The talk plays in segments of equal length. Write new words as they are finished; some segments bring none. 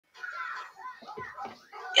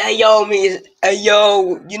You know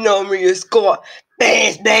me, it's called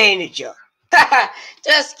Best Manager.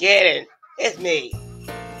 Just kidding. It's me.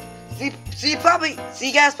 You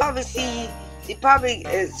guys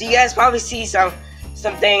probably see some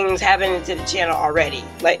things happening to the channel already.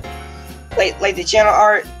 Like the channel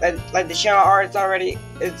art, like the channel art it's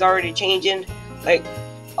already changing. Like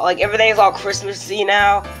everything's all Christmassy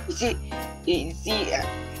now. You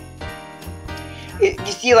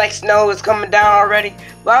see, like snow is coming down already.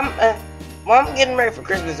 But I'm getting ready for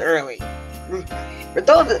Christmas early. For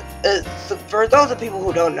those of people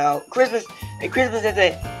who don't know, Christmas is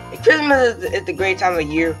the great time of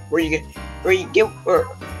year where you get what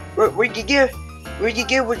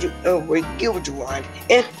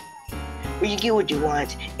you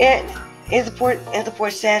want, and support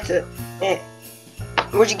Santa, and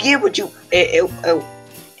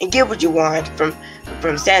get what you want from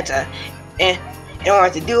Santa, and in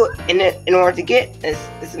order to do it, and in order to get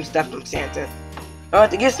some stuff from Santa. In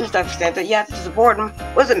order to get some stuff from Santa, you have to support him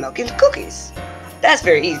with some milk and cookies. That's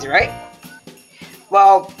very easy, right?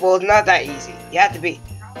 Well, it's not that easy. You have to be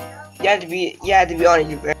on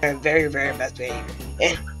your very, very best behavior.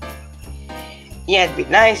 And you have to be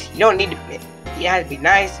nice. You don't need to. You have to be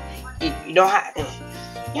nice. You don't have.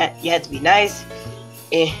 You have to be nice,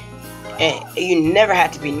 and you never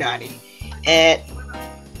have to be naughty.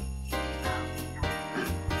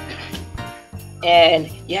 And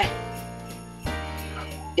yeah.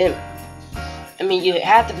 I mean, you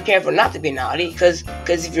have to be careful not to be naughty, because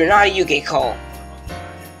if you're naughty, you get cold.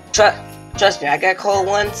 Trust me, I got cold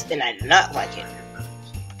once, and I did not like it.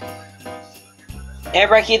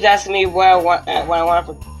 Everybody keeps asking me what I want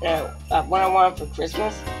for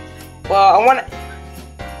Christmas. Well,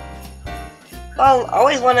 I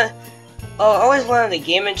always wanted the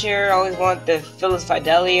gaming chair. I always want the Philips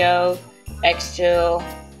Fidelio X2.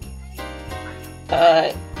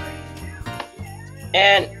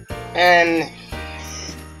 And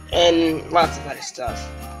lots of other stuff.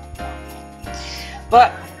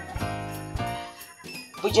 But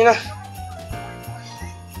you know,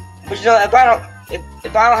 if I don't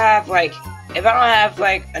have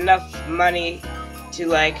enough money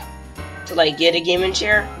to get a gaming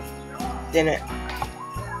chair, then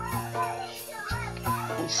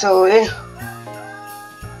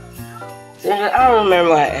I don't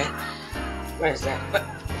remember where is that,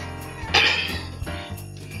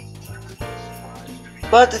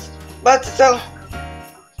 but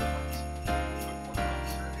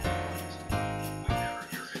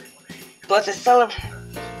to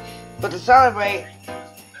celebrate,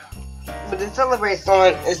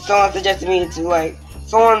 someone suggested me to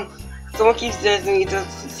someone keeps suggesting me to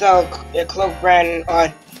sell a cloak brand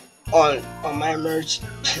on my merch.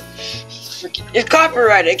 It's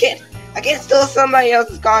copyrighted. I can't steal somebody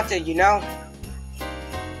else's content, you know.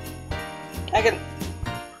 I can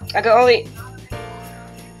only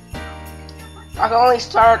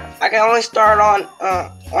start on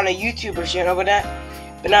a YouTuber channel, but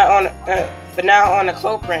not on a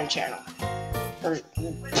cloak brand channel.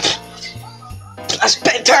 I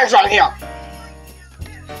spit turns right here.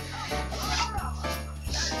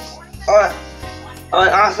 I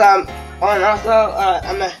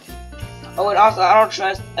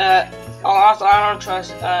don't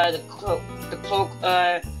trust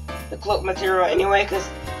the cloak material anyway, because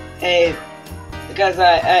I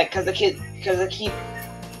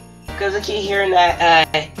keep hearing that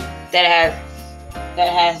it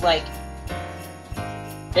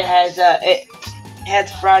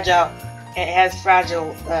has fragile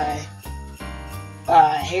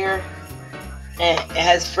hair, and it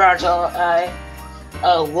has fragile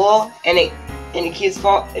wool, and it keeps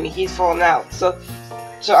falling out. So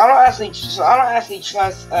I don't actually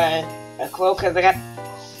trust a cloak, because I got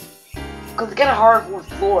a hardwood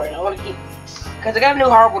floor, and I want to keep, because I got a new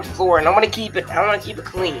hardwood floor, and I want to keep it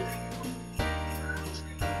clean.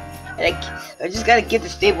 And I just gotta get the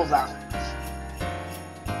staples out.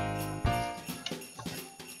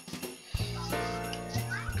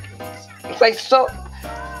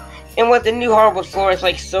 And with the new hardwood floor, it's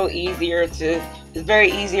it's very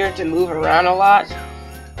easier to move around a lot.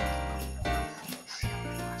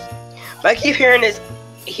 But I keep hearing this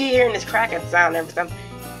cracking sound every time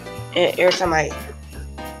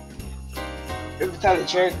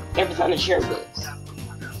the chair moves.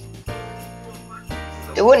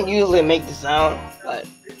 It wouldn't usually make the sound, but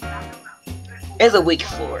it's a weak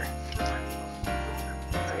floor.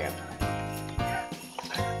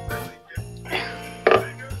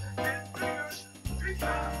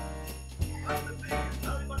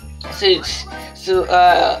 So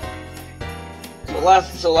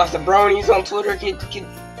lots of bronies on Twitter keep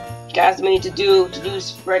asked me to do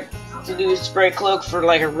spread cloak for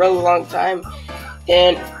like a really long time,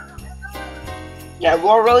 and yeah,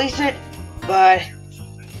 we'll release it, but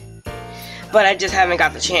I just haven't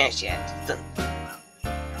got the chance yet.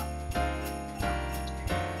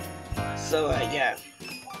 So yeah.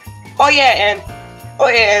 Oh yeah,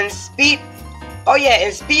 and speed. Oh yeah,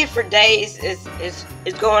 and speed for days is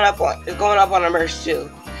going up on the merch too.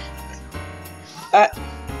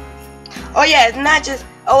 Oh yeah, it's not just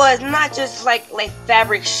like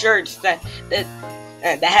fabric shirts that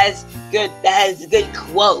has good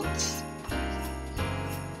quotes.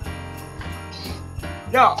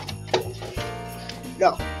 No.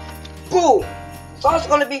 Boom. It's also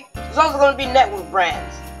gonna be network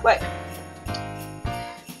brands.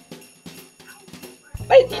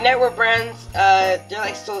 Wait, the network brands, they're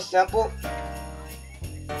like so simple.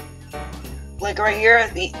 Like right here,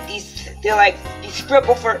 they're like the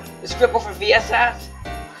scribble for VSS.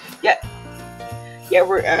 Yeah,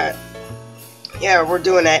 we're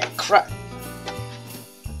doing that. Crap.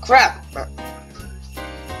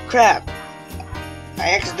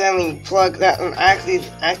 I accidentally plugged that one. I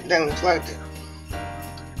accidentally plugged it.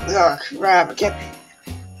 Oh crap! I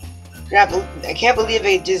can't believe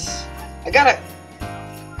it. Just I gotta.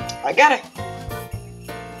 I gotta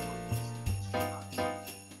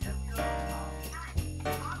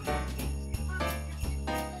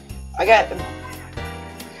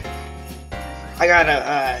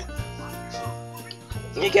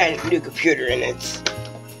you got a new computer and it's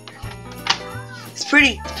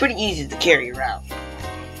pretty easy to carry around.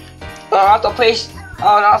 Also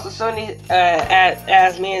Sony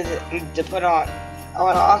asked me to put on.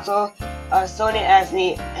 Sony asked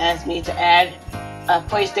me to add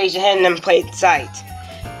PlayStation Hidden and Play site.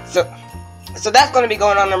 So that's going to be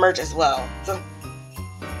going on the merch as well.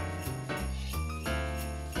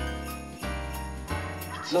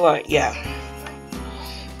 So yeah.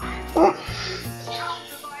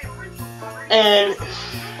 And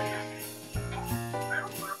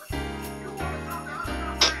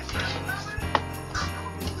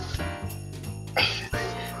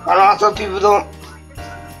also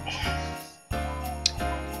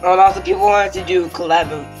people wanted to do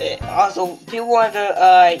collaborate. Also, people wanted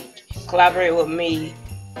to collaborate with me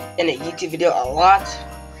in a YouTube video a lot.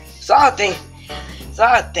 So I think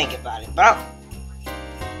about it. But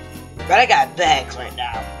I got bags right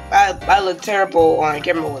now. I look terrible on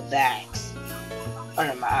camera with bags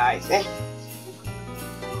under my eyes. And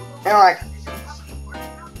like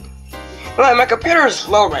my computer is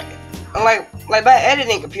slow right now. Like my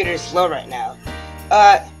editing computer is slow right now.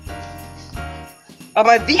 My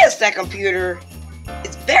VSX computer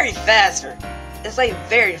is very fast for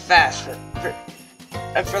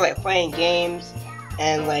like playing games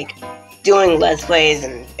and like doing let's plays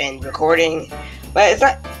and recording, but it's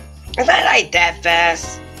not like that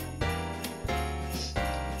fast.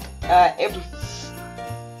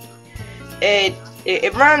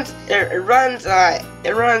 It runs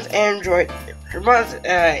Android. It runs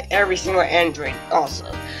every single Android also,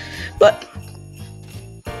 but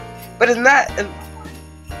it's not.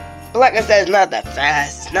 But like I said, it's not that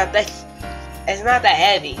fast. It's not that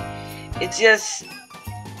heavy. It's just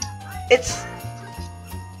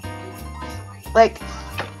like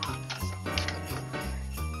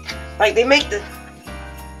they make the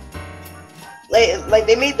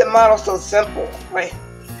the model so simple. Like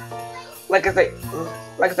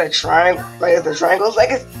it's triangles.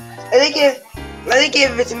 They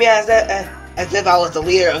gave it to me as if I was the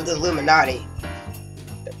leader of the Illuminati.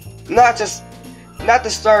 Not to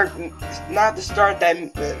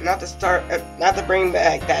bring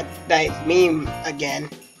back that meme again,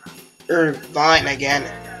 or Vine again.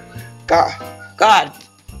 God,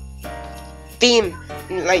 theme,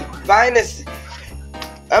 like Vine is.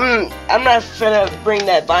 I'm not gonna bring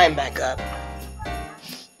that Vine back up.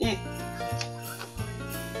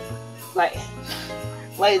 Like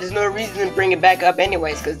there's no reason to bring it back up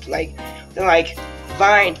anyways, cause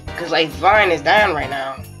Vine is down right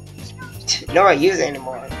now. Nobody uses it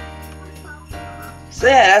anymore. So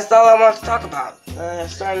yeah, that's all I want to talk about.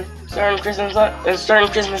 Starting Christmas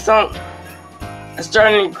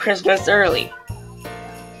early.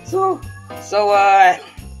 So it's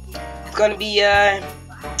gonna be a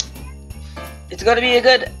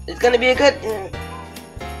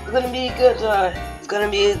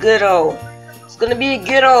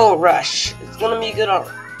good old rush. It's gonna be a good old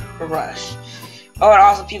rush. Oh, and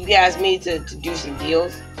also people asked me to do some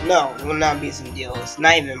deals. No, it will not be some deals.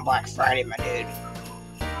 Not even Black Friday, my dude.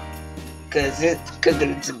 Cause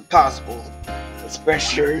it's impossible. This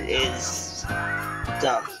pressure is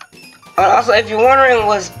dumb. Also, if you're wondering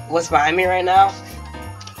what's behind me right now,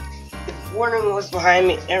 wondering what's behind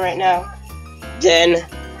me right now, then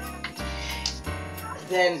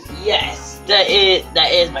yes, that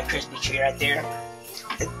is my Christmas tree right there.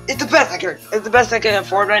 It's the best I can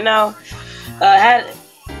afford right now. I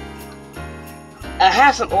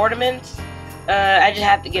have some ornaments. I just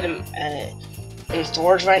have to get them in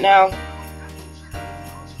storage right now.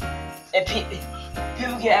 And people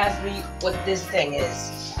can ask me what this thing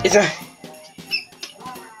is.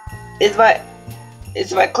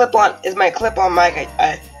 It's my clip-on mic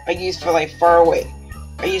I use for like far away.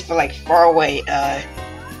 I use for like far away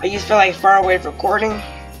recording.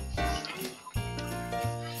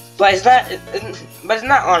 But it's not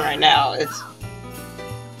on right now. It's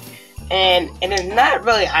not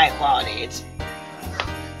really high quality.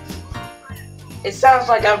 It sounds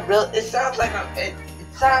like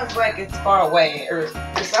it's far away, or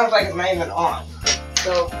it sounds like it's not even on.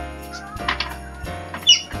 So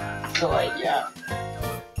like, yeah.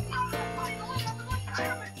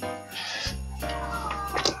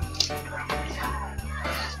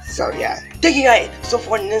 So yeah, thank you guys so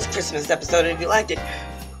for this Christmas episode. If you liked it,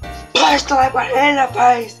 punch the like button in the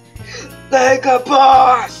face like a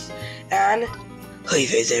boss, and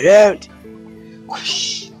leave it around.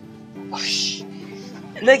 Whoosh, whoosh.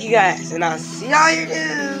 And thank you guys, and I'll see all your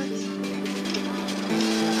dudes.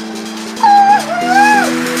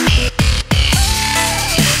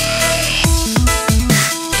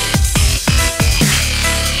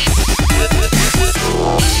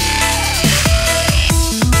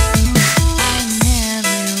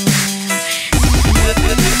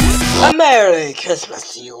 A Merry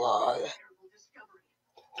Christmas to you all.